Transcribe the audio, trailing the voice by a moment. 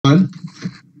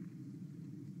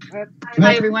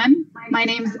Hi, everyone. My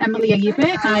name is Emily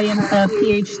Aguirre. I am a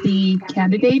PhD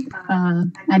candidate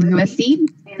at USC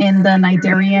in the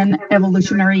Cnidarian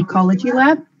Evolutionary Ecology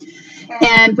Lab.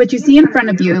 And what you see in front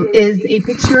of you is a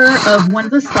picture of one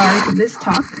of the stars of this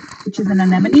talk, which is an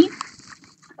anemone,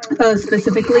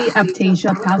 specifically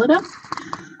Aiptasia pallida.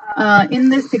 In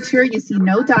this picture, you see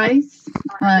no dyes.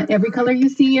 Every color you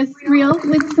see is real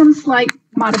with some slight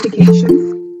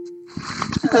modifications.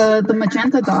 The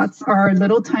magenta dots are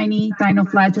little tiny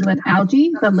dinoflagellate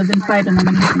algae that live inside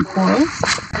anemones and corals,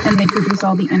 and they produce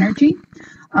all the energy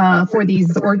for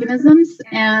these organisms.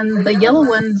 And the yellow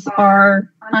ones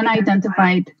are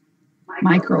unidentified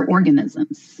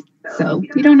microorganisms. So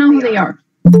we don't know who they are.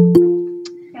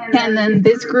 And then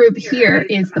this group here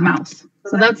is the mouse.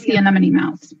 So that's the anemone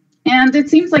mouse. And it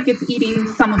seems like it's eating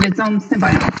some of its own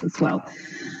symbionts as well.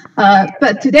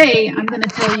 But today, I'm going to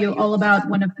tell you all about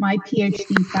one of my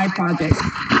PhD side projects,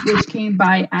 which came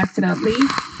by accidentally,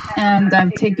 and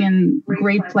I've taken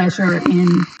great pleasure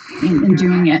in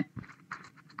doing it.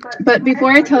 But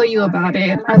before I tell you about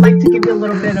it, I'd like to give you a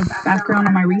little bit of background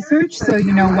on my research so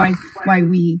you know why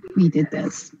we did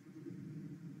this.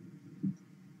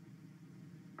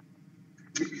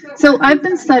 So I've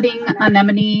been studying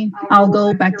anemone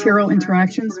algal bacterial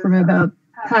interactions for the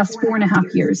past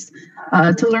 4.5 years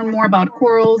to learn more about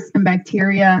corals and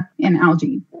bacteria and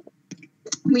algae.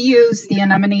 We use the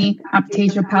anemone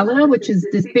Aiptasia pallida, which is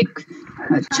this big,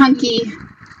 chunky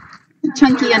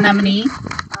anemone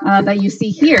that you see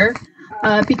here,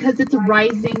 because it's a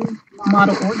rising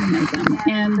model organism.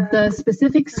 And the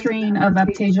specific strain of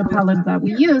Aiptasia pallida that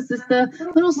we use is the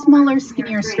little smaller,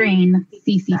 skinnier strain,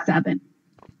 CC7.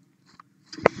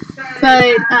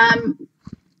 But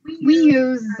we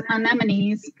use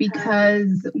anemones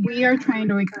because we are trying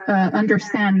to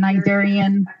understand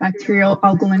Cnidarian bacterial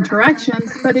algal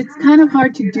interactions, but it's kind of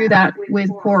hard to do that with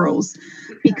corals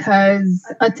because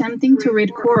attempting to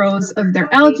rid corals of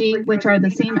their algae, which are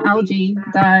the same algae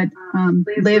that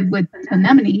live with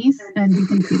anemones, and you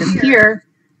can see them here,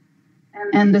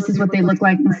 and this is what they look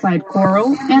like inside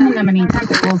coral and anemone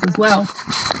tentacles as well.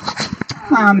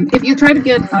 If you try to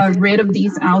get rid of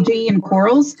these algae and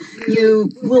corals, you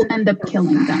will end up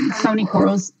killing them. Stony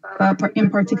corals, in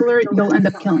particular, you'll end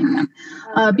up killing them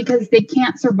because they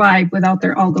can't survive without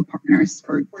their algal partners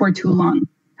for too long,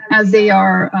 as they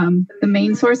are the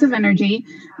main source of energy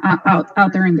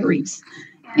out there in the reefs.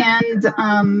 And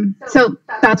so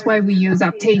that's why we use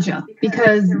Aiptasia,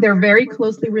 because they're very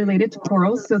closely related to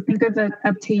corals. So think of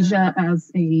Aiptasia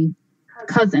as a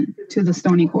cousin to the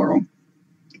stony coral.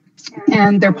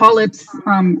 And their polyps,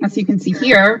 as you can see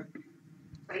here,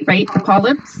 right, the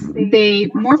polyps, they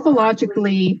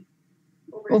morphologically,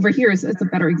 over here is a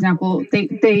better example,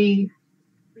 they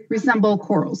resemble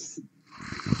corals.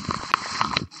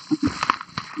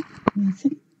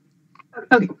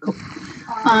 Okay, cool.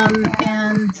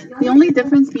 And the only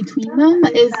difference between them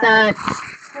is that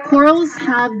corals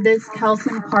have this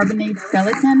calcium carbonate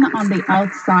skeleton on the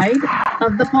outside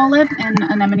of the polyp, and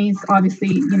anemones, obviously,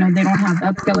 you know, they don't have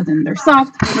that skeleton. They're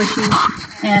soft, mushy,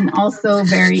 and also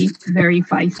very, very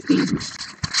feisty.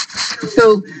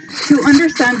 So to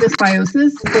understand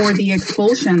dysbiosis or the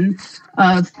expulsion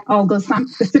of algal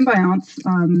symbionts,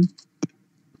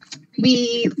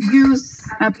 we use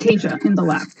Aiptasia in the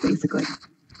lab, basically.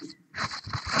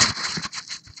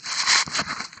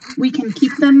 We can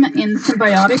keep them in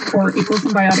symbiotic or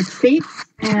aposymbiotic states,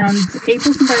 and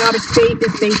aposymbiotic state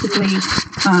is basically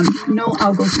no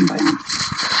algal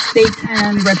symbionts. They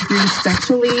can reproduce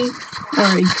sexually or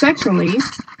asexually,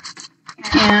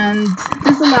 and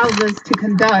this allows us to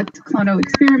conduct clonal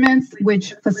experiments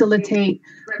which facilitate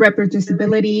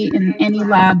reproducibility in any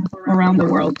lab around the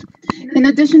world. In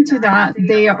addition to that,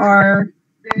 they are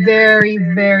very,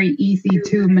 very easy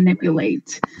to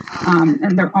manipulate,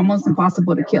 and they're almost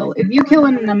impossible to kill. If you kill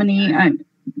an anemone,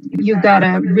 you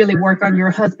gotta really work on your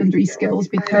husbandry skills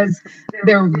because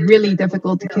they're really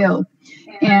difficult to kill.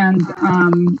 And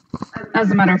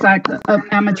as a matter of fact,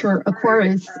 amateur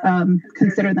aquarists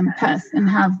consider them pests and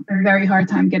have a very hard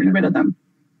time getting rid of them.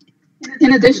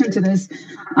 In addition to this,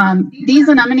 these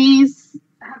anemones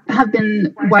have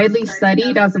been widely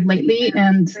studied as of lately,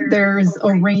 and there's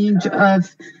a range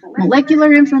of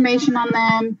molecular information on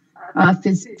them,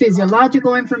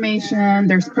 physiological information,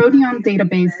 there's proteome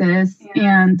databases,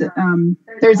 and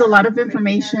there's a lot of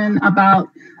information about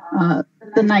the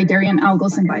Cnidarian algal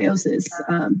symbiosis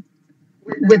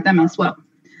with them as well.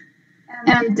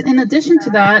 And in addition to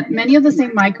that, many of the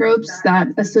same microbes that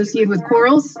associate with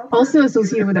corals also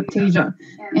associate with Aiptasia,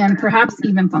 and perhaps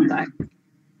even fungi.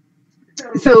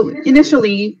 So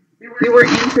initially, we were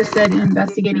interested in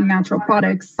investigating natural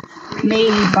products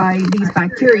made by these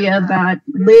bacteria that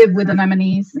live with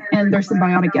anemones and their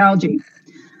symbiotic algae.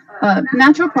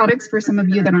 Natural products, for some of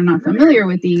you that are not familiar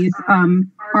with these,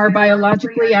 are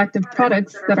biologically active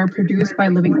products that are produced by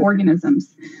living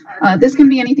organisms. This can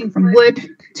be anything from wood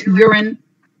to urine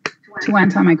to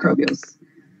antimicrobials.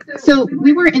 So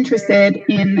we were interested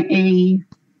in a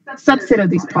subset of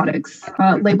these products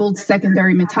labeled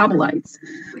secondary metabolites,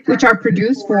 which are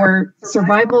produced for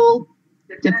survival,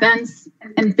 defense,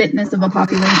 and fitness of a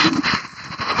population.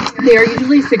 They are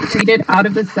usually secreted out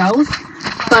of the cells,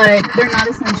 but they're not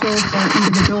essential for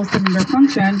individual cellular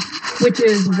function, which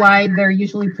is why they're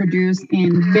usually produced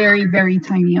in very, very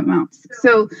tiny amounts.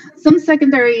 So some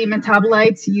secondary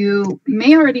metabolites you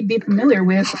may already be familiar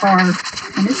with are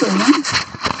penicillin,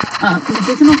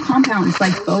 medicinal compounds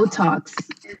like Botox,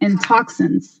 and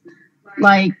toxins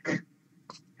like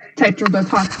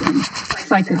tetrodotoxin,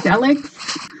 psychedelics,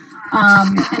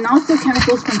 and also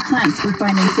chemicals from plants we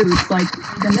find in foods like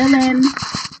vanillin,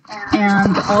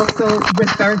 and also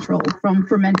resveratrol from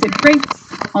fermented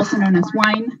grapes, also known as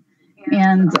wine.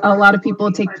 And a lot of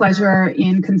people take pleasure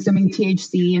in consuming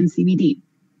THC and CBD.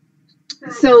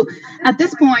 So at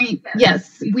this point,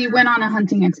 yes, we went on a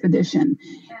hunting expedition.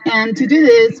 And to do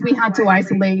this, we had to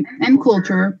isolate and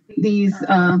culture these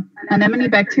anemone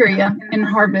bacteria and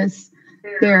harvest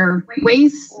their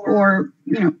waste, or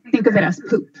think of it as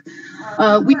poop.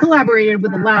 We collaborated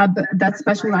with a lab that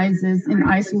specializes in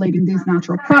isolating these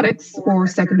natural products or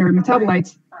secondary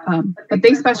metabolites, but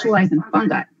they specialize in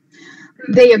fungi.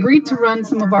 They agreed to run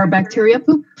some of our bacteria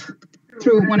poop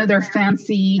through one of their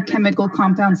fancy chemical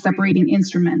compound separating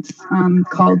instruments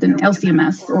called an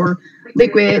LCMS, or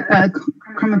liquid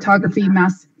chromatography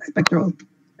mass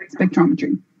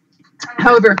spectrometry.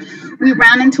 However, we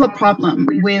ran into a problem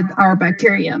with our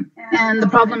bacteria, and the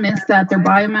problem is that their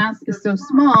biomass is so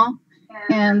small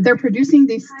and they're producing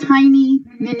these tiny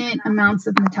minute amounts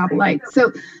of metabolites.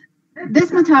 So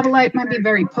this metabolite might be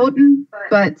very potent,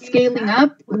 but scaling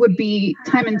up would be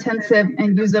time intensive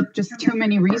and use up just too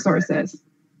many resources.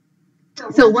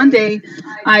 So one day,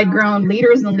 I'd grown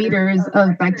liters and liters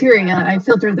of bacteria. I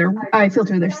filtered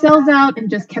their cells out and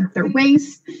just kept their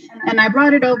waste. And I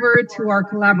brought it over to our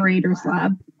collaborators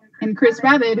lab. And Chris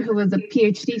Rabbit, who was a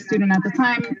PhD student at the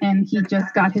time, and he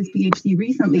just got his PhD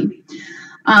recently,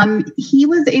 he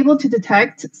was able to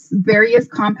detect various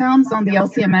compounds on the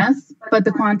LCMS, but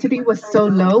the quantity was so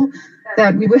low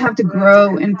that we would have to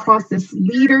grow and process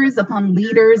liters upon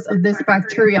liters of this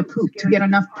bacteria poop to get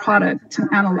enough product to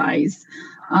analyze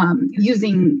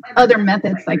using other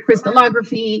methods like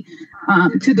crystallography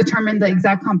to determine the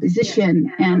exact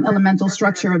composition and elemental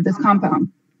structure of this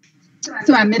compound.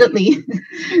 So admittedly,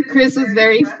 Chris was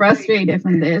very frustrated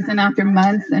from this, and after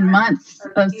months and months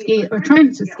of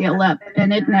trying to scale up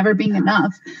and it never being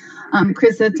enough,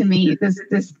 Chris said to me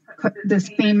this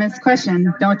famous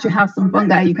question: "Don't you have some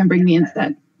fungi you can bring me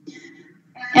instead?"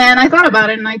 And I thought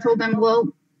about it, and I told him, "Well,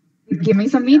 give me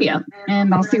some media,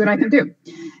 and I'll see what I can do."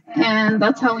 And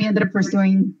that's how we ended up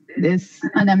pursuing this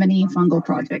anemone fungal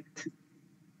project.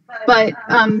 But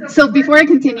so before I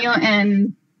continue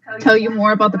and tell you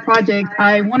more about the project,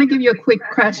 I want to give you a quick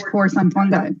crash course on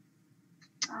fungi.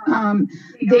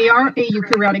 They are a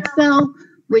eukaryotic cell,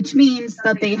 which means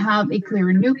that they have a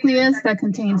clear nucleus that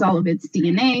contains all of its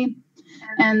DNA,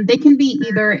 and they can be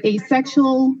either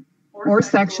asexual or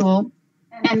sexual,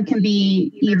 and can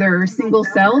be either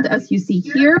single-celled, as you see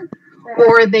here,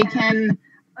 or they can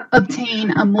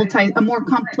obtain a more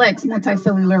complex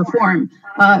multicellular form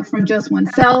from just one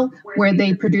cell, where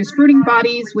they produce fruiting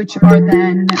bodies, which are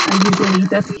then usually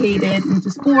desiccated into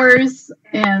spores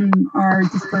and are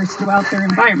dispersed throughout their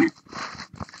environment.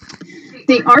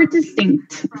 They are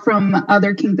distinct from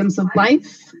other kingdoms of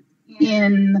life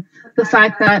in the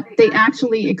fact that they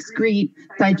actually excrete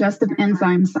digestive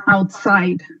enzymes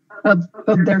outside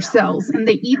of their cells, and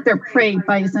they eat their prey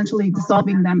by essentially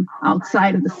dissolving them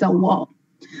outside of the cell wall.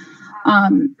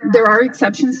 There are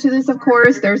exceptions to this, of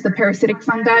course. There's the parasitic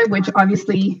fungi, which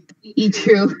obviously eat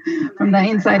you from the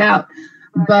inside out,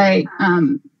 but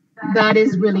that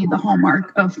is really the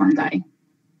hallmark of fungi.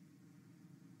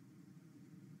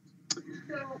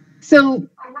 So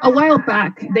a while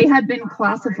back, they had been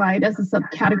classified as a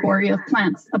subcategory of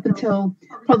plants up until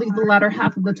probably the latter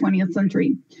half of the 20th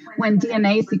century, when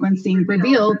DNA sequencing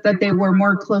revealed that they were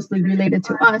more closely related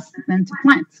to us than to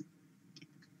plants.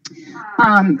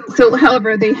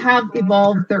 However, they have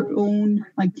evolved their own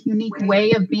unique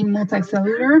way of being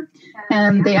multicellular,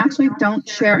 and they actually don't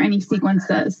share any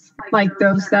sequences like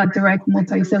those that direct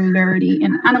multicellularity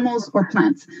in animals or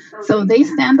plants. So they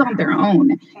stand on their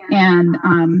own. And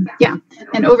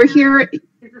and over here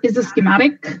is a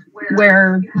schematic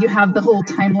where you have the whole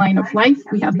timeline of life.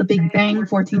 We have the Big Bang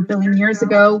 14 billion years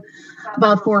ago.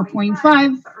 About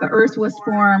 4.5, the Earth was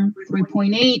formed.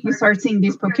 3.8, you start seeing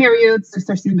these prokaryotes, you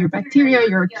start seeing your bacteria,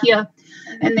 your archaea,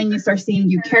 and then you start seeing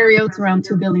eukaryotes around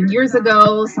 2 billion years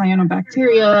ago.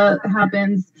 Cyanobacteria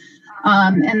happens.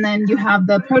 And then you have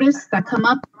the protists that come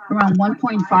up around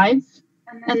 1.5.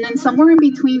 And then somewhere in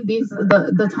between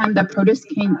the time that protists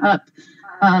came up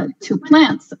to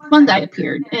plants, fungi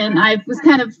appeared. And I was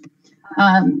kind of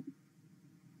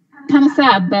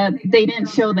sad that they didn't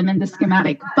show them in the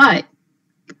schematic. But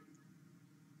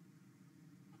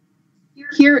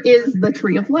here is the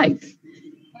tree of life.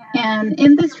 And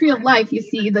in this tree of life, you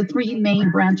see the three main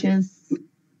branches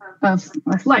of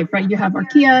life, right? You have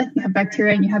archaea, you have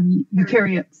bacteria, and you have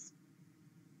eukaryotes.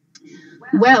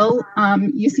 Well,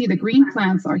 you see the green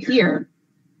plants are here.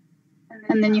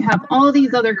 And then you have all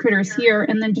these other critters here,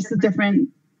 and then just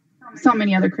so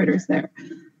many other critters there.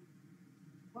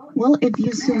 Well, if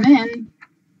you zoom in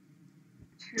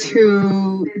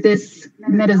to this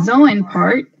metazoan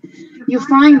part, you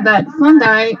find that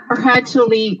fungi are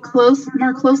actually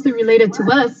more closely related to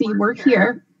us. See, we're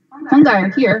here, fungi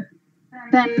are here,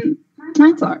 than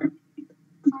plants are.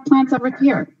 Plants are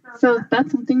here. So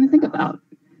that's something to think about.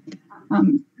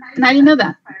 And I didn't know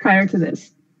that prior to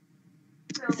this.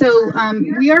 So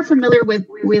we are familiar with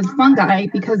fungi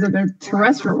because of their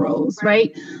terrestrial roles,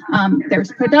 right?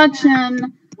 There's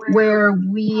production, where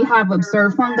we have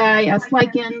observed fungi as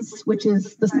lichens, which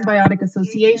is the symbiotic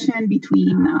association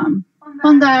between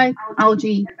fungi,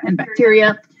 algae, and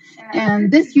bacteria.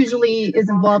 And this usually is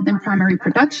involved in primary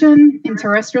production in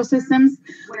terrestrial systems,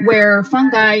 where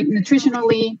fungi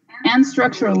nutritionally and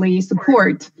structurally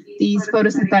support these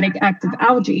photosynthetic active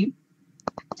algae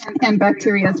and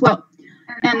bacteria as well.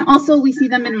 And also we see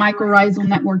them in mycorrhizal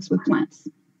networks with plants.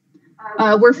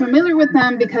 We're familiar with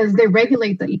them because they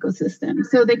regulate the ecosystem.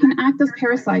 So they can act as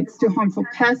parasites to harmful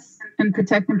pests and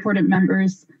protect important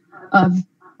members of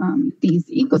these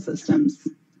ecosystems.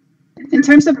 In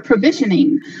terms of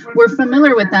provisioning, we're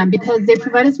familiar with them because they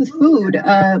provide us with food.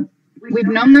 We've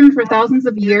known them for thousands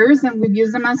of years and we've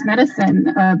used them as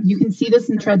medicine. You can see this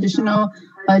in traditional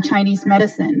Chinese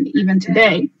medicine even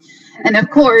today. And of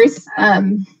course,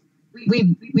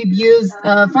 we've used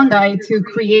fungi to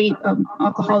create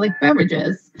alcoholic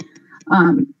beverages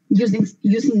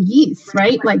using yeast,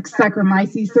 right? Like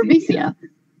Saccharomyces cerevisiae.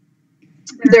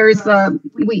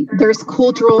 There's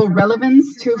cultural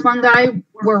relevance to fungi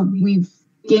where we've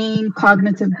gained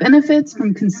cognitive benefits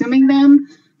from consuming them,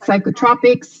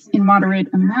 psychotropics in moderate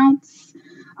amounts,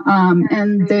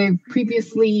 and they've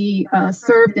previously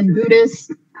served in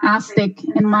Buddhist, Aztec,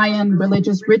 and Mayan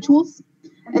religious rituals.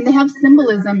 And they have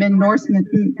symbolism in Norse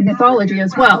mythology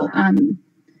as well.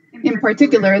 In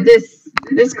particular, this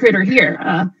critter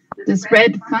here, this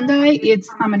red fungi, it's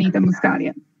Amanita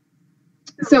muscaria.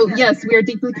 So yes, we are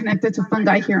deeply connected to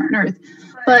fungi here on Earth,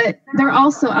 but they're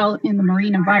also out in the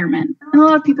marine environment. And a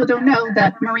lot of people don't know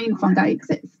that marine fungi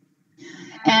exist.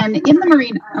 And in the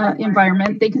marine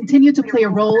environment, they continue to play a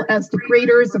role as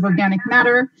degraders of organic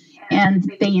matter,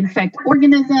 and they infect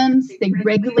organisms. They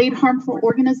regulate harmful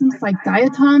organisms like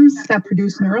diatoms that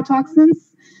produce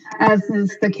neurotoxins, as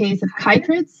is the case of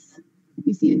chytrids.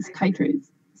 You see these chytrids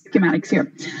schematics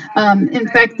here,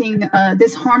 infecting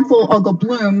this harmful algal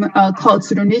bloom called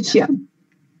Pseudonychia.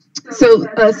 So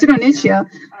Pseudonychia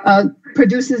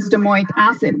produces domoic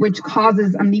acid, which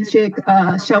causes amnesic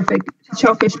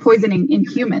shellfish poisoning in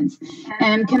humans,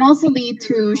 and can also lead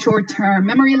to short-term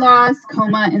memory loss,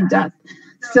 coma, and death.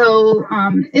 So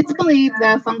it's believed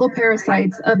that fungal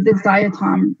parasites of this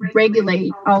diatom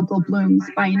regulate algal blooms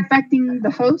by infecting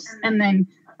the host and then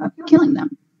killing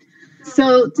them.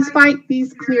 So despite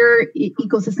these clear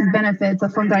ecosystem benefits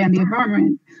of fungi on the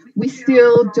environment, we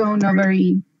still don't know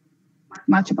very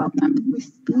much about them.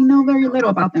 We know very little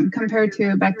about them compared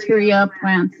to bacteria,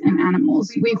 plants, and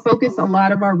animals. We focus a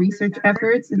lot of our research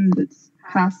efforts in this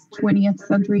past 20th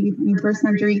century, 21st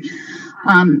century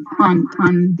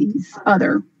on these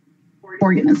other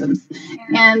organisms.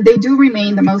 And they do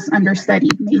remain the most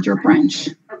understudied major branch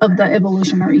of the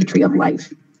evolutionary tree of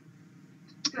life.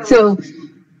 So,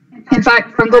 in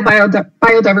fact, fungal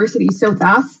biodiversity is so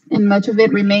vast and much of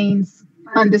it remains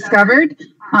undiscovered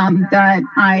that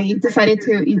I decided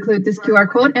to include this QR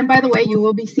code. And by the way, you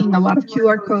will be seeing a lot of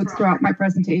QR codes throughout my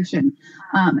presentation.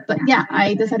 But yeah,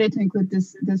 I decided to include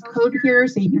this code here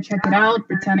so you can check it out,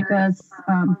 Britannica's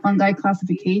fungi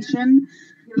classification.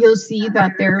 You'll see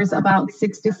that there's about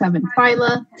 67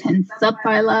 phyla, 10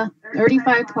 subphyla,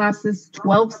 35 classes,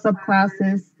 12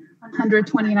 subclasses,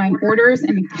 129 orders,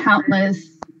 and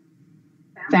countless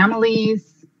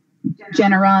families,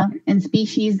 genera, and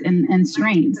species and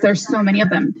strains. There's so many of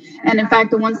them. And in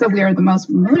fact, the ones that we are the most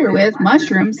familiar with,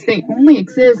 mushrooms, they only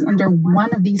exist under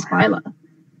one of these phyla.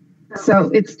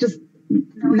 So it's just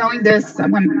knowing this,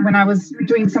 when I was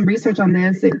doing some research on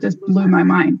this, it just blew my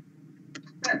mind.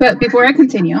 But before I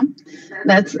continue,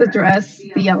 let's address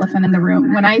the elephant in the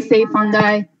room. When I say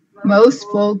fungi, most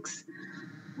folks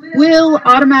will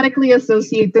automatically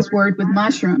associate this word with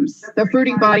mushrooms, the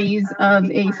fruiting bodies of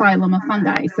a phylum of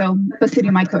fungi, so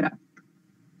Basidiomycota.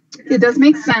 It does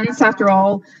make sense, after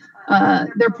all.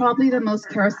 They're probably the most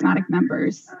charismatic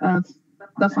members of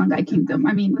the fungi kingdom.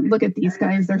 I mean, look at these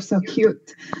guys, they're so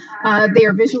cute. They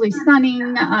are visually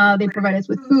stunning, they provide us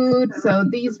with food, so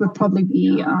these would probably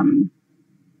be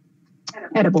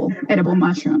edible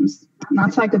mushrooms,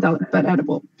 not psychedelic, but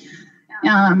edible.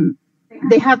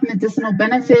 They have medicinal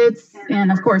benefits,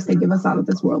 and of course, they give us out of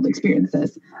this world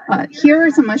experiences. Here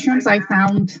are some mushrooms I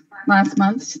found last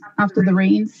month after the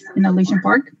rains in Elysian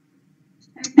Park.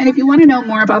 And if you want to know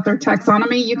more about their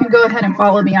taxonomy, you can go ahead and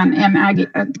follow me on Aggie.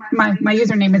 My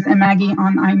username is Aggie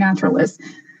on iNaturalist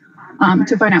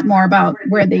to find out more about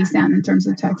where they stand in terms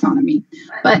of taxonomy.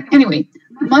 But anyway,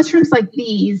 mushrooms like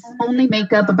these only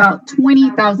make up about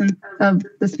 20,000 of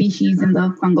the species in the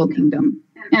fungal kingdom.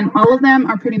 And all of them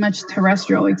are pretty much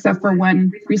terrestrial, except for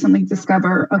one recently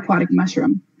discovered aquatic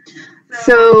mushroom.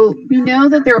 So we know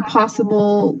that there are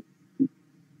possibly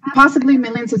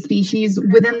millions of species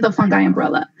within the fungi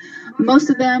umbrella. Most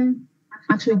of them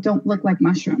actually don't look like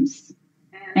mushrooms.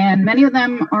 And many of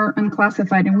them are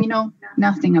unclassified, and we know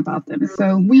nothing about them.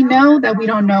 So we know that we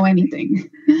don't know anything.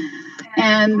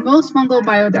 And most fungal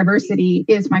biodiversity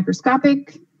is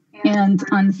microscopic and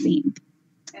unseen.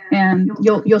 And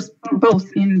you'll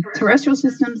both in terrestrial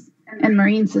systems and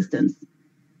marine systems.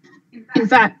 In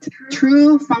fact,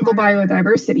 true fungal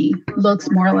biodiversity looks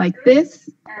more like this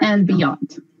and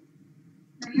beyond.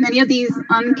 Many of these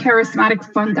uncharismatic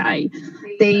fungi,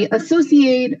 they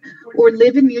associate or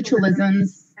live in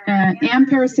mutualisms and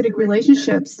parasitic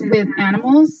relationships with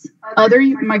animals, other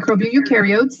microbial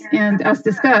eukaryotes, and as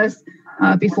discussed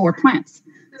before, plants.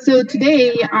 So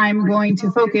today I'm going to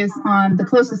focus on the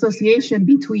close association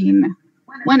between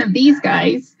one of these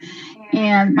guys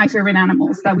and my favorite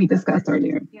animals that we discussed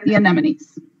earlier, the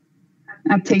anemones,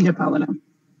 Aptasia pallida.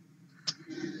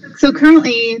 So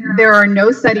currently there are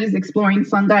no studies exploring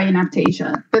fungi in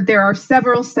Aptasia, but there are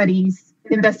several studies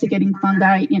investigating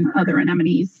fungi in other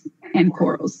anemones and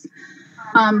corals.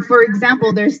 For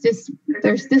example, there's this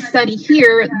study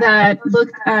here that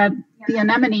looked at the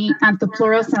anemone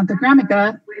Anthoplura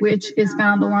xanthogrammica, which is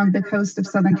found along the coast of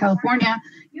Southern California.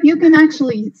 You can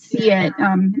actually see it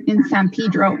in San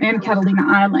Pedro and Catalina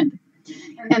Island.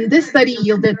 And this study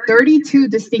yielded 32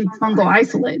 distinct fungal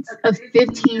isolates of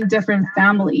 15 different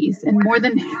families, and more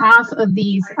than half of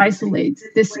these isolates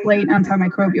displayed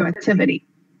antimicrobial activity.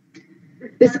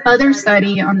 This other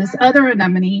study on this other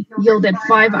anemone yielded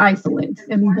 5 isolates,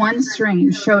 and one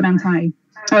strain showed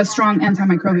strong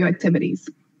antimicrobial activities.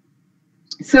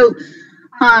 So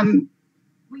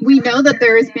we know that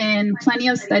there has been plenty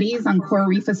of studies on coral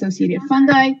reef-associated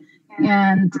fungi,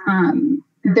 and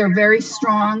they're very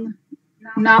strong,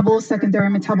 novel secondary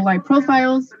metabolite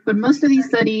profiles, but most of these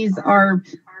studies are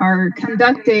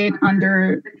conducted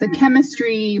under the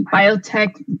chemistry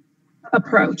biotech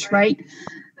approach, right?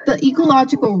 The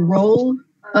ecological role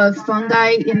of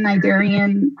fungi in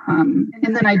Cnidarian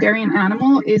in the Cnidarian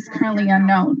animal is currently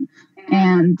unknown,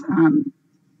 and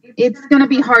it's going to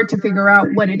be hard to figure out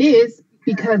what it is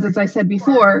because, as I said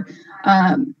before,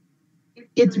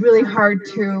 it's really hard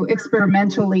to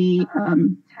experimentally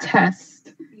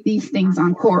test these things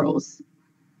on corals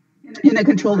in a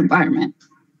controlled environment.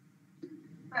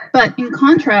 But in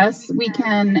contrast, we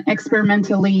can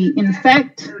experimentally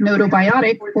infect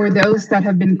notobiotic, or those that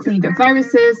have been cleaned of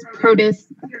viruses,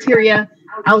 protists, bacteria,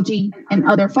 algae, and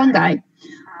other fungi,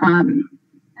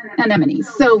 anemones.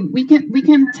 So we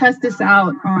can test this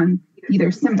out on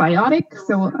either symbiotic,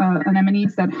 so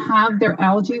anemones that have their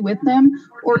algae with them,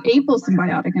 or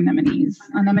aposymbiotic anemones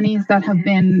that have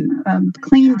been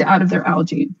cleaned out of their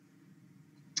algae.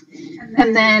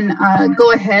 And then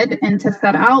go ahead and test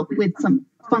that out with some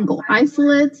fungal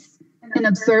isolates and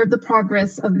observe the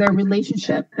progress of their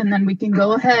relationship. And then we can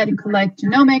go ahead and collect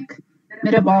genomic,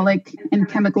 metabolic, and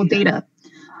chemical data,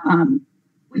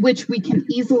 which we can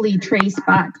easily trace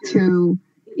back to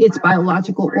its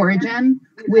biological origin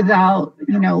without,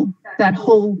 that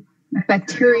whole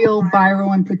bacterial,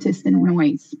 viral, and protist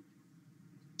noise.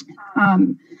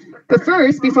 But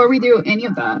first, before we do any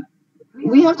of that,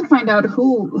 we have to find out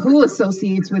who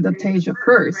associates with Aiptasia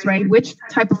first, right? Which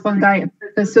type of fungi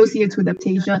associates with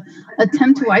Aiptasia,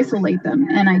 attempt to isolate them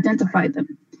and identify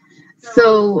them.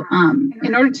 So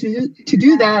in order to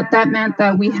do that, that meant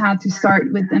that we had to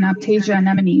start with an Aiptasia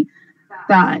anemone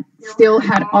that still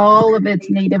had all of its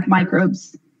native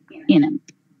microbes in it.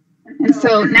 And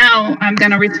so now I'm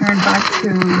going to return back to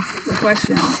the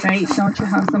question, right? Don't you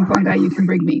have some fungi you can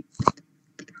bring me?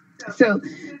 So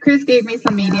Chris gave me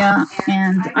some media,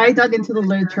 and I dug into the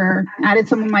literature, added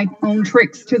some of my own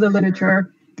tricks to the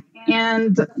literature.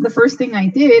 And the first thing I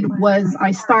did was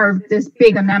I starved this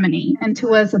big anemone. And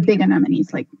to us, a big anemone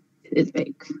is like this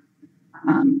big.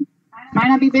 Might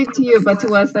not be big to you, but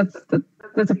to us,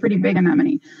 that's a pretty big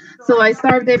anemone. So I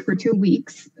starved it for 2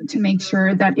 weeks to make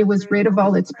sure that it was rid of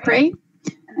all its prey.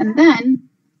 And then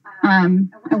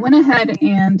I went ahead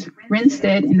and rinsed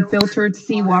it in filtered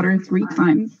seawater 3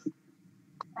 times,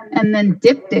 and then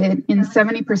dipped it in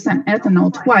 70%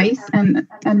 ethanol twice. And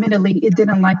admittedly, it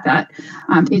didn't like that.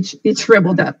 It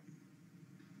shriveled up.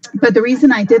 But the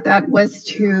reason I did that was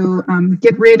to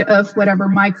get rid of whatever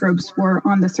microbes were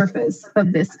on the surface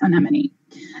of this anemone.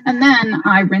 And then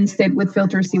I rinsed it with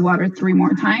filtered seawater 3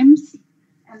 more times,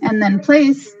 and then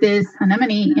placed this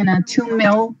anemone in a 2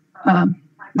 ml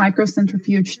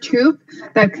microcentrifuge tube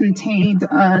that contained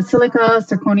silica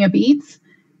zirconia beads.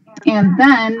 And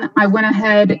then I went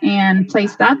ahead and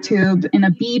placed that tube in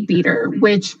a bead beater,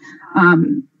 which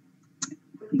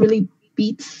really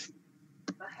beats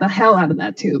the hell out of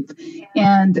that tube.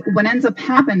 And what ends up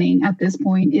happening at this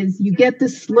point is you get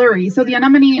this slurry. So the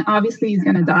anemone obviously is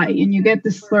going to die, and you get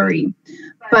this slurry,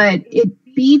 but it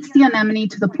beats the anemone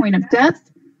to the point of death,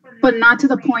 but not to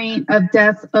the point of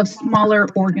death of smaller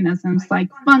organisms like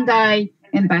fungi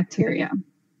and bacteria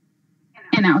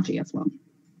and algae as well.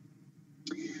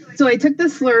 So I took the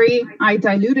slurry, I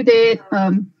diluted it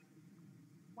up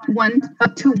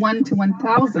to 1 to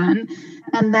 1,000,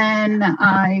 and then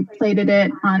I plated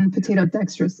it on potato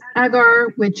dextrose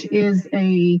agar, which is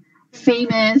a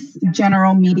famous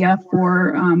general media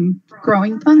for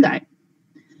growing fungi.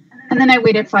 And then I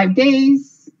waited 5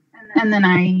 days, and then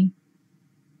I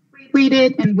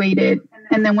waited and waited.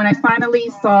 And then when I finally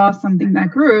saw something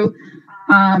that grew,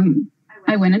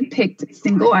 I went and picked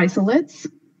single isolates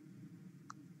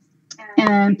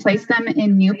and placed them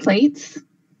in new plates.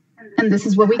 And this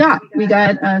is what we got. We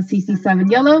got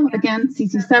CC7 yellow. Again,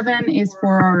 CC7 is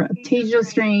for our Aiptasia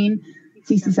strain,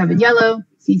 CC7 yellow,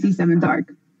 CC7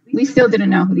 dark. We still didn't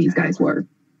know who these guys were.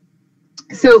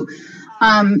 So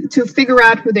to figure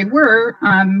out who they were,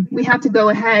 we had to go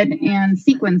ahead and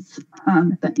sequence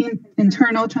the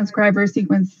internal transcriber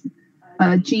sequence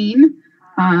gene.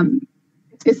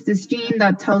 It's this gene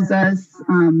that tells us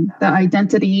the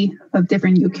identity of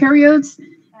different eukaryotes.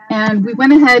 And we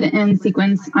went ahead and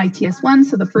sequenced ITS1,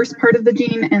 so the first part of the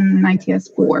gene, and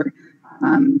ITS4,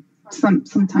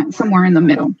 somewhere in the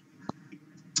middle.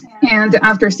 And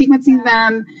after sequencing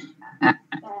them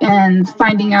and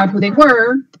finding out who they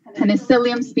were,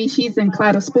 Penicillium species and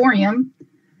Cladosporium,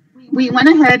 we went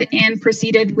ahead and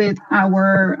proceeded with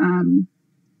our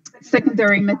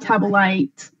secondary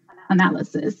metabolite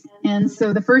analysis. And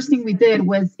so the first thing we did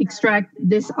was extract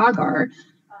this agar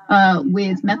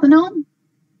with methanol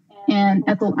and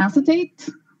ethyl acetate,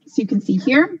 so you can see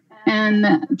here.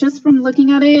 And just from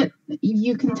looking at it,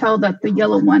 you can tell that the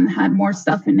yellow one had more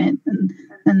stuff in it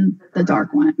than the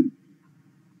dark one.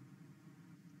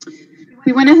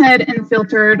 We went ahead and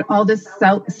filtered all this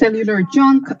cellular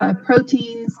junk,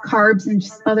 proteins, carbs, and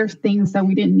just other things that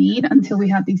we didn't need until we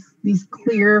had these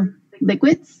clear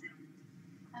liquids.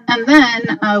 And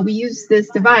then we used this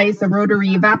device, a rotary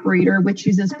evaporator, which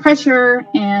uses pressure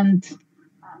and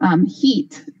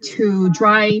heat to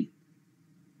dry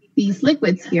these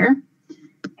liquids here.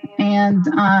 And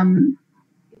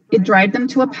it dried them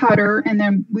to a powder, and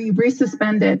then we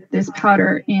resuspended this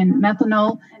powder in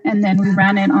methanol, and then we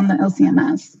ran it on the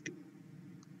LCMS.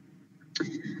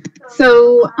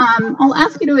 So I'll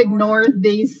ask you to ignore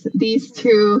these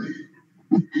two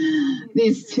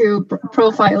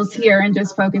profiles here and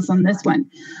just focus on this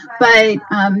one. But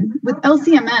with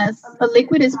LCMS, a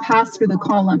liquid is passed through the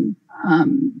column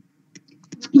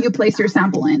you place your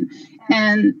sample in.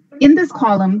 And in this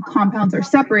column, compounds are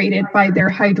separated by their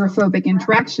hydrophobic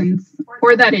interactions,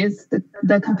 or that is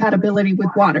the compatibility with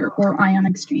water or ion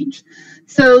exchange.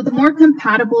 So the more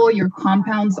compatible your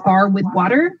compounds are with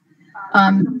water,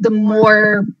 the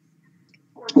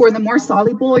more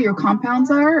soluble your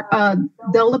compounds are,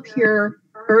 they'll appear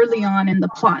early on in the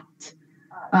plot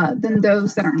than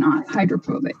those that are not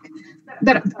hydrophobic.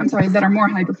 That are more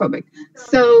hydrophobic.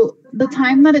 So the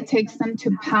time that it takes them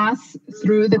to pass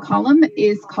through the column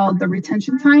is called the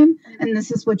retention time, and this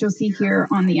is what you'll see here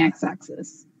on the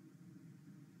x-axis.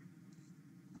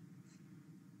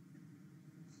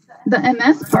 The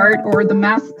MS part, or the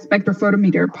mass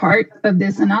spectrophotometer part of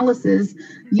this analysis,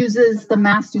 uses the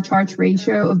mass to charge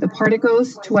ratio of the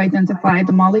particles to identify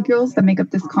the molecules that make up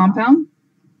this compound.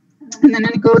 And then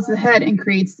it goes ahead and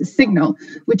creates the signal,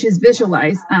 which is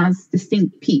visualized as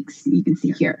distinct peaks, you can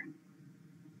see here.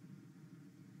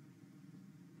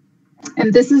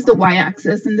 And this is the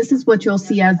y-axis, and this is what you'll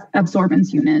see as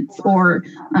absorbance units, or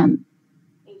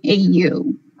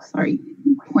AU, sorry,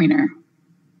 pointer.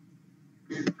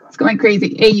 It's going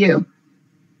crazy, AU.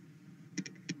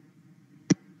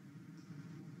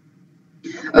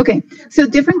 Okay, so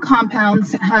different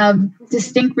compounds have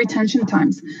distinct retention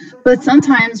times, but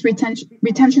sometimes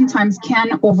retention times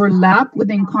can overlap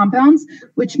within compounds,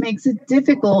 which makes it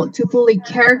difficult to fully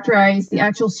characterize the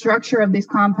actual structure of these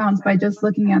compounds by just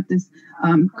looking at this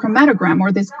chromatogram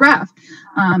or this graph.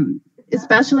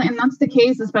 Especially, and that's the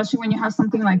case, especially when you have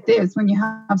something like this, when you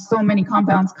have so many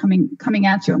compounds coming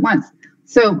at you at once.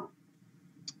 So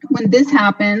when this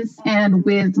happens, and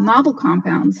with novel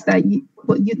compounds that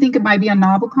what you think it might be a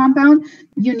novel compound,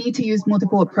 you need to use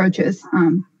multiple approaches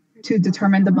to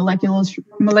determine the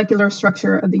molecular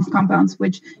structure of these compounds,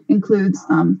 which includes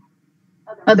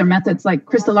other methods like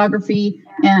crystallography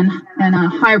and a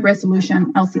high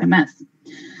resolution LC-MS.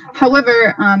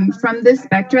 However, from this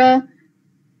spectra,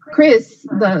 Chris,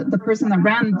 the person that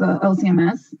ran the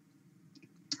LC-MS,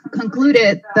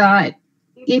 concluded that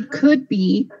it could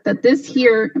be that this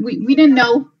here, we didn't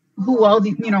know who all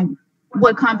the,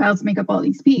 what compounds make up all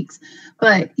these peaks,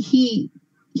 but he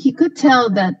could tell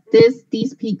that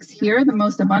these peaks here, the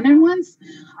most abundant ones,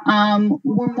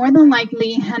 were more than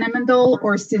likely henamindol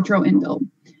or citroindol.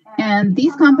 And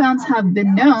these compounds have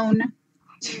been known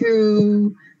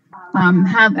to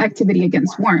have activity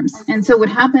against worms. And so what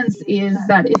happens is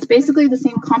that it's basically the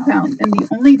same compound, and the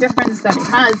only difference that it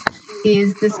has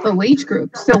is this OH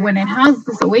group. So when it has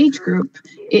this OH group,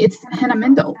 it's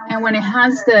henamindol, and when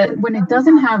it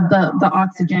doesn't have the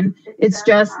oxygen, it's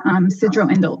just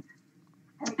citroindol,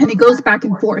 and it goes back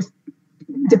and forth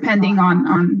depending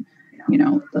on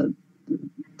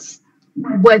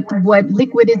what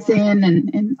liquid it's in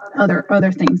and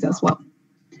other things as well.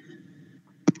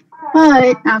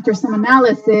 But after some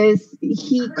analysis,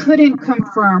 he couldn't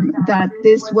confirm that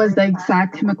this was the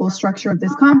exact chemical structure of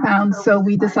this compound, so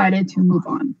we decided to move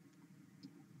on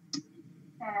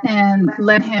and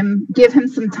give him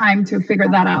some time to figure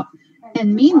that out.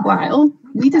 And meanwhile,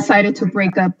 we decided to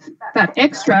break up that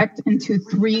extract into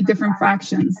 3 different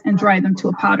fractions and dry them to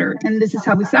a powder. And this is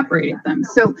how we separated them.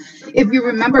 So if you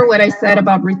remember what I said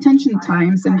about retention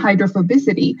times and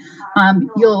hydrophobicity,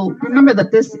 you'll remember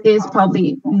that this is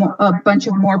probably a bunch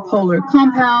of more polar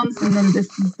compounds. And then this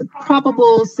is the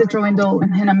probable citroindol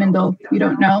and henamindol, you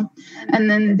don't know. And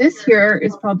then this here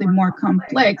is probably more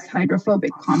complex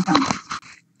hydrophobic compounds.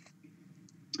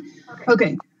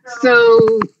 Okay,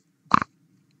 so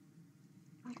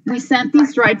we sent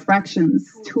these dried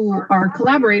fractions to our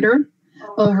collaborator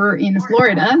over in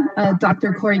Florida,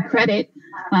 Dr. Corey Credit,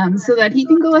 so that he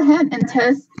can go ahead and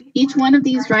test each one of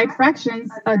these dried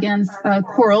fractions against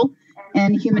coral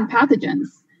and human pathogens.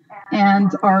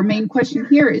 And our main question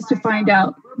here is to find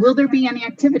out, will there be any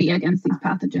activity against these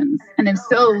pathogens? And if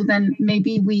so, then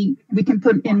maybe we can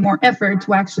put in more effort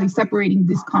to actually separating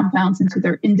these compounds into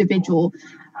their individual,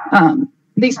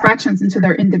 these fractions into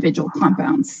their individual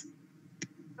compounds.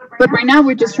 But right now,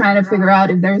 we're just trying to figure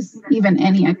out if there's even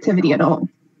any activity at all.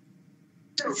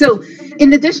 So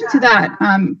in addition to that,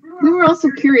 we were also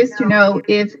curious to know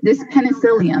if this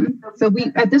penicillium, so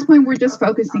at this point, we're just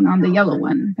focusing on the yellow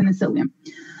one, penicillium,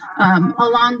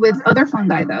 along with other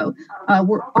fungi, though,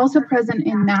 were also present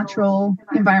in natural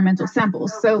environmental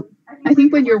samples. So I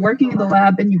think when you're working in the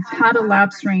lab and you've had a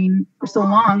lab strain for so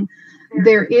long,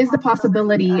 there is the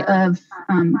possibility of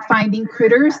finding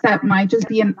critters that might just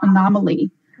be an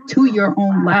anomaly to your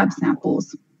own lab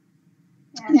samples.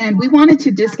 And we wanted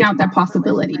to discount that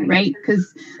possibility, right?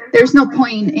 Because there's no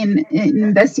point in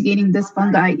investigating this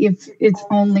fungi if it's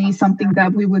only something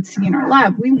that we would see in our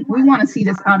lab. We want to see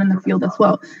this out in the field as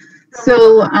well.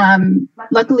 So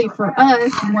luckily for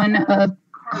us, one of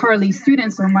Carly's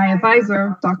students, or my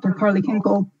advisor, Dr. Carly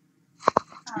Kinkle,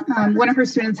 one of her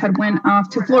students had went off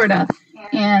to Florida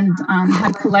and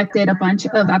had collected a bunch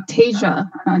of Aptasia,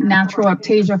 natural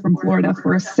Aptasia from Florida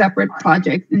for a separate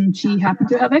project, and she happened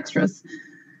to have extras.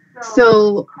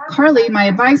 So Carly, my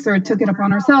advisor, took it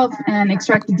upon herself and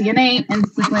extracted DNA and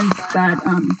sequenced that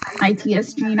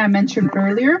ITS gene I mentioned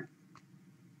earlier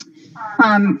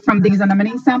from these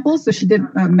anemone samples. So she did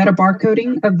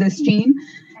metabarcoding of this gene.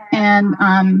 And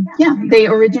yeah, they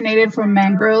originated from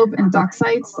mangrove and dock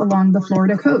sites along the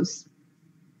Florida coast.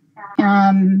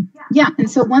 Yeah,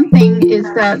 and so one thing is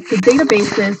that the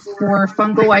databases for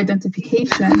fungal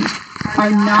identification are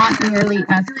not nearly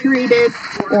as curated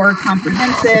or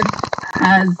comprehensive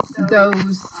as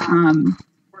those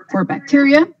for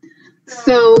bacteria.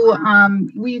 So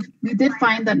we did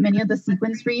find that many of the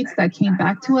sequence reads that came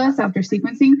back to us after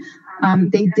sequencing,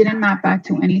 they didn't map back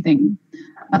to anything.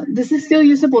 This is still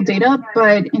usable data,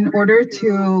 but in order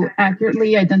to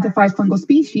accurately identify fungal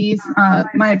species,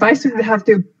 my advisor would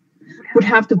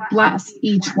have to blast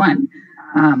each one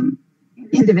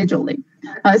individually.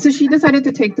 So she decided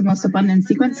to take the most abundant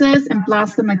sequences and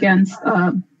blast them against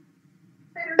a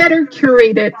better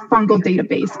curated fungal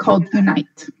database called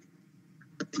UNITE.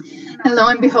 And lo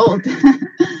and behold,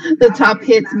 the top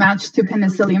hits matched to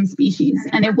Penicillium species.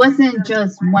 And it wasn't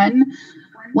just one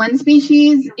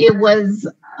species, it was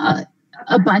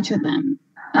a bunch of them.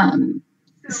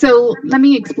 So let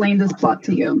me explain this plot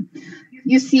to you.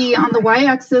 You see on the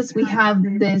y-axis, we have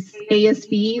this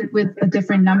ASV with a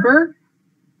different number.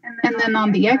 And then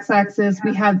on the x-axis,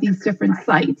 we have these different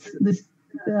sites, this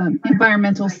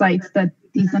environmental sites that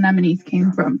these anemones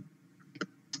came from.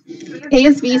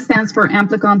 ASV stands for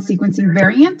amplicon sequencing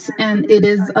variant, and it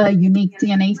is a unique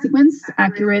DNA sequence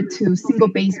accurate to single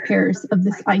base pairs of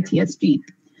this ITS gene.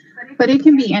 But it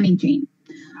can be any gene.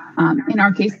 In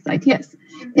our case, it's ITS.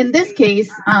 In this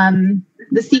case,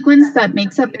 the sequence that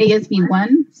makes up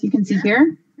ASV1, so you can see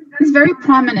here, is very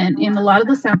prominent in a lot of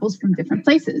the samples from different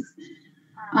places.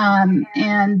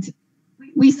 And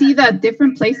we see that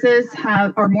different places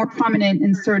are more prominent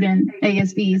in certain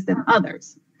ASVs than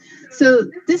others. So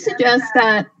this suggests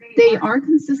that they are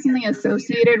consistently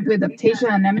associated with Aptasia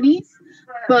anemones,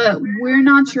 but we're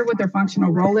not sure what their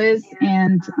functional role is.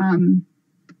 And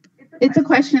it's a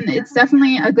question, it's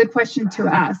definitely a good question to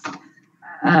ask.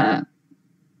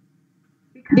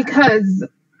 Because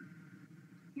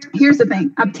here's the thing,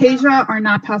 Aptasia are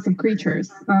not passive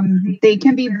creatures. They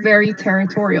can be very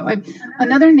territorial.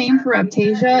 Another name for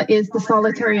Aptasia is the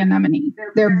solitary anemone.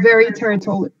 They're very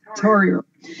territorial,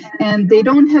 and they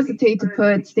don't hesitate to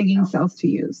put stinging cells to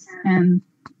use. And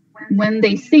when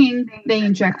they sting, they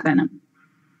inject venom.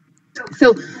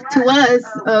 So to us,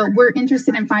 we're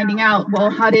interested in finding out, well,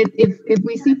 if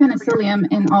we see Penicillium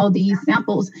in all these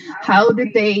samples, how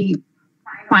did they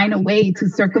find a way to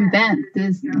circumvent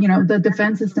this, the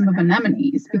defense system of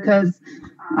anemones? Because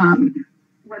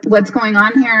what's going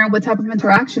on here, what type of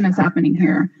interaction is happening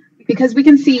here? Because we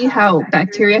can see how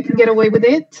bacteria can get away with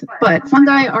it, but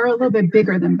fungi are a little bit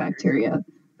bigger than bacteria.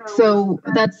 So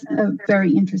that's a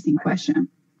very interesting question.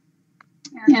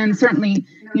 And certainly,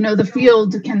 the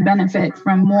field can benefit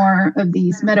from more of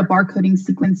these metabarcoding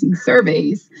sequencing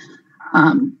surveys,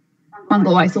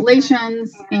 fungal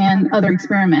isolations, and other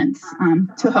experiments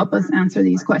to help us answer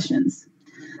these questions.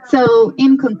 So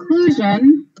in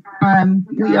conclusion,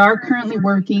 we are currently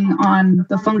working on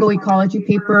the fungal ecology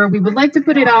paper. We would like to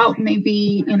put it out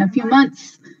maybe in a few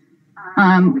months.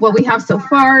 What we have so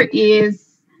far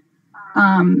is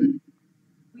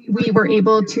we were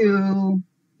able to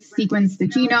sequence the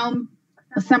genome,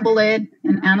 assemble it,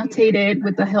 and annotate it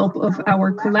with the help of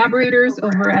our collaborators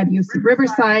over at UC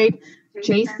Riverside,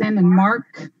 Jason and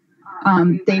Mark.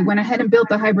 They went ahead and built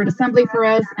the hybrid assembly for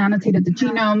us, annotated the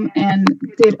genome, and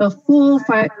did a full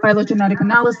phylogenetic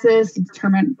analysis to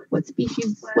determine what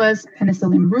species was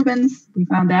Penicillium rubens, we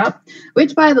found out,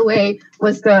 which, by the way,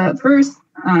 was the first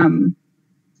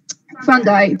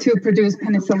fungi to produce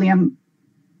Penicillium.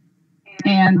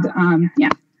 And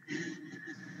yeah.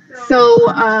 So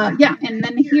yeah, and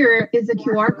then here is a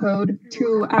QR code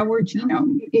to our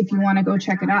genome if you want to go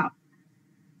check it out.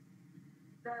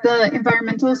 The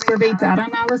environmental survey data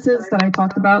analysis that I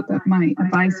talked about that my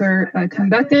advisor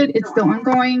conducted, it's still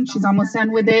ongoing. She's almost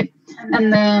done with it.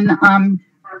 And then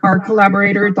our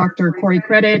collaborator, Dr. Corey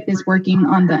Credit, is working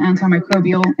on the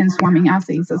antimicrobial and swarming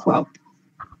assays as well.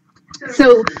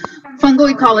 So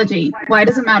fungal ecology, why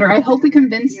does it matter? I hope I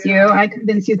convinced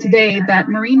you today that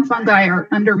marine fungi are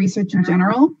under research in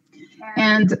general,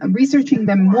 and researching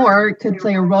them more could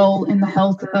play a role in the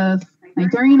health of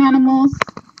Nigerian animals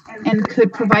and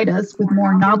could provide us with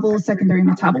more novel secondary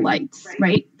metabolites,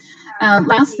 right?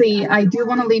 Lastly, I do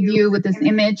want to leave you with this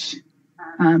image.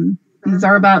 These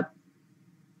are about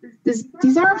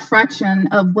these are a fraction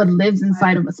of what lives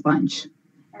inside of a sponge.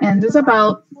 And there's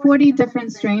about 40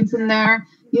 different strains in there.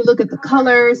 You look at the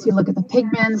colors, you look at the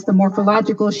pigments, the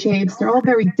morphological shapes, they're all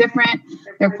very different.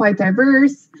 They're quite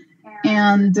diverse.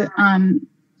 And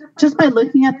just by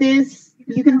looking at this,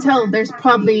 you can tell there's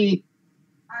probably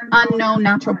unknown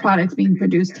natural products being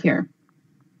produced here.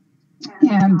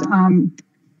 And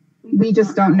we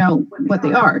just don't know what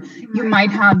they are. You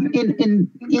might have in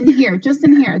here, just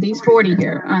in here, these 40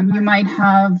 here, you might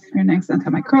have your next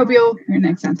antimicrobial, your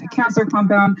next anti-cancer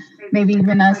compound, maybe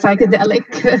even a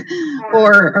psychedelic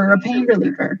or a pain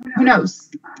reliever. Who knows?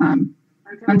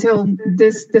 Until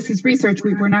this is research,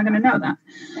 we're not going to know that.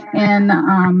 And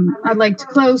I'd like to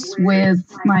close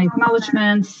with my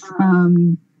acknowledgements.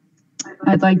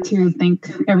 I'd like to thank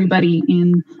everybody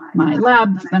in my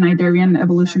lab, the Cnidarian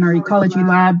Evolutionary Ecology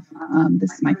Lab.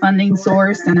 This is my funding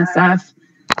source, NSF.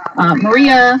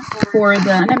 Maria for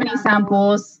the anemone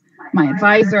samples, my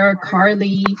advisor,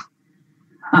 Carly,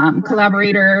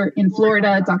 collaborator in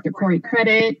Florida, Dr. Corey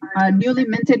Credit, newly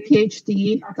minted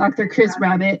PhD, Dr. Chris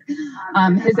Rabbit,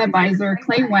 his advisor,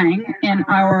 Clay Wang, and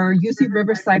our UC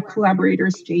Riverside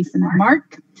collaborators, Jason and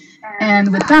Mark.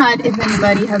 And with that, if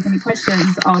anybody has any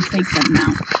questions, I'll take them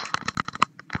now.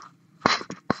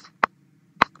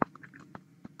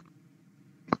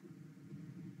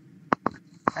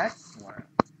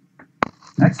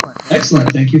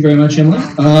 Excellent. Thank you very much, Emily.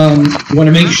 I want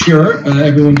to make sure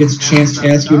everyone gets a chance to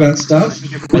ask you about stuff.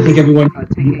 I think everyone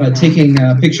taking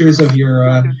pictures of your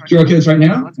QR codes right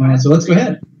now. So let's go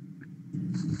ahead.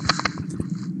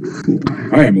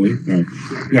 Hi, Emily.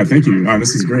 Yeah, thank you.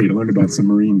 This is great. I learned about some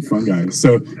marine fungi.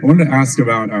 So I wanted to ask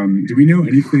about, do we know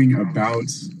anything about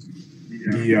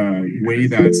the way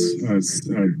that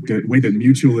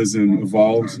mutualism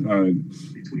evolved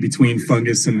between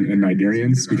fungus and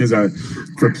cnidarians? Because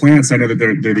for plants, I know that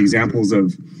the examples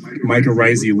of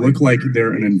mycorrhizae look like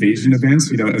they're an invasion event,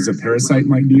 as a parasite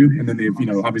might do, and then they've,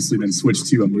 obviously then switched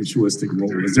to a mutualistic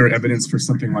role. Is there evidence for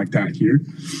something like that here?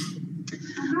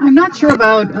 I'm not sure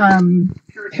about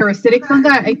parasitic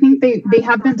fungi. I think they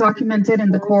have been documented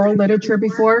in the coral literature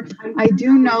before. I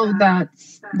do know that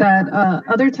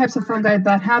other types of fungi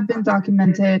that have been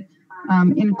documented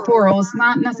in corals,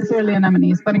 not necessarily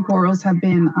anemones, but in corals, have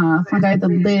been fungi that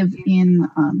live in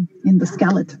the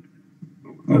skeleton.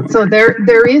 So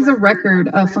there is a record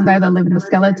of fungi that live in the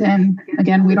skeleton.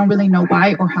 Again, we don't really know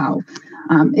why or how.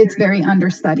 It's very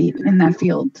understudied in that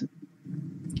field.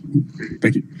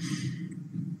 Thank you.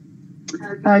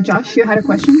 Josh, you had a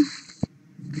question?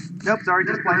 Nope, sorry,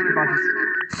 just playing with buttons.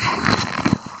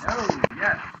 Oh,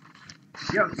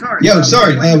 yeah.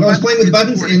 Sorry. I was playing with the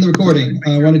buttons in the recording.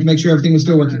 I wanted to make sure everything was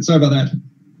still working. Sorry about that.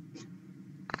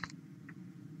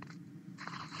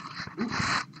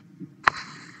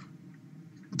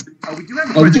 We do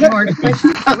have a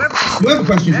question. We have a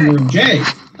question from the room. Jay.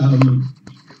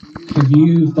 Have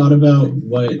you thought about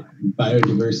what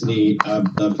biodiversity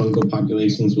of the fungal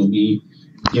populations will be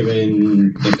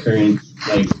given the current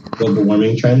global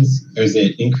warming trends? Or is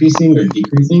it increasing or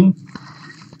decreasing?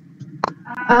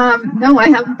 No, I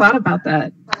haven't thought about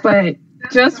that. But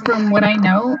just from what I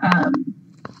know,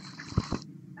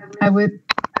 I would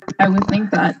think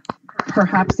that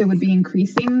perhaps it would be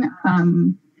increasing.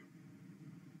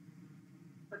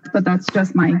 But that's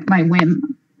just my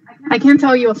whim. I can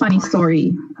tell you a funny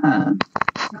story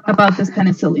about this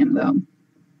penicillium, though.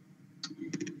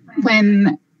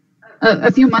 When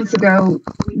a few months ago,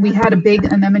 we had a big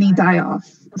anemone die-off.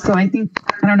 So I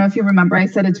don't know if you remember, I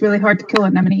said it's really hard to kill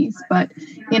anemones, but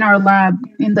in our lab,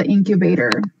 in the incubator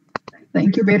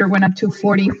went up to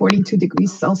 42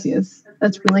 degrees Celsius.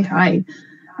 That's really high.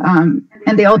 And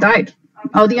they all died.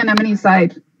 All the anemones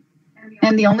died.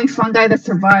 And the only fungi that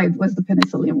survived was the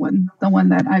penicillium one, the one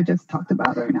that I just talked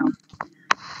about right now.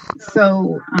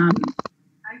 So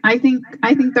I think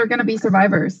they're going to be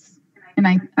survivors. And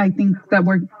I think that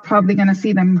we're probably going to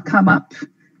see them come up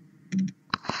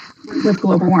with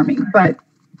global warming, but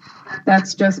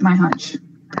that's just my hunch.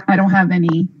 I don't have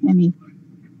any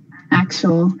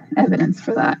actual evidence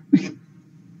for that.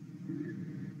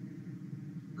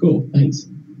 Cool, thanks.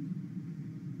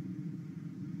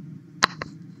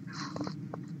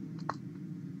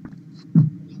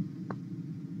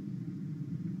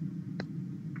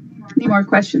 Any more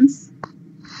questions?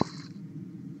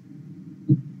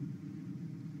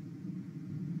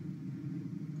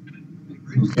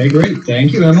 Okay, great.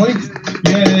 Thank you, Emily.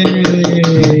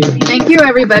 Yay! Thank you,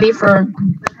 everybody, for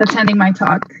attending my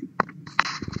talk.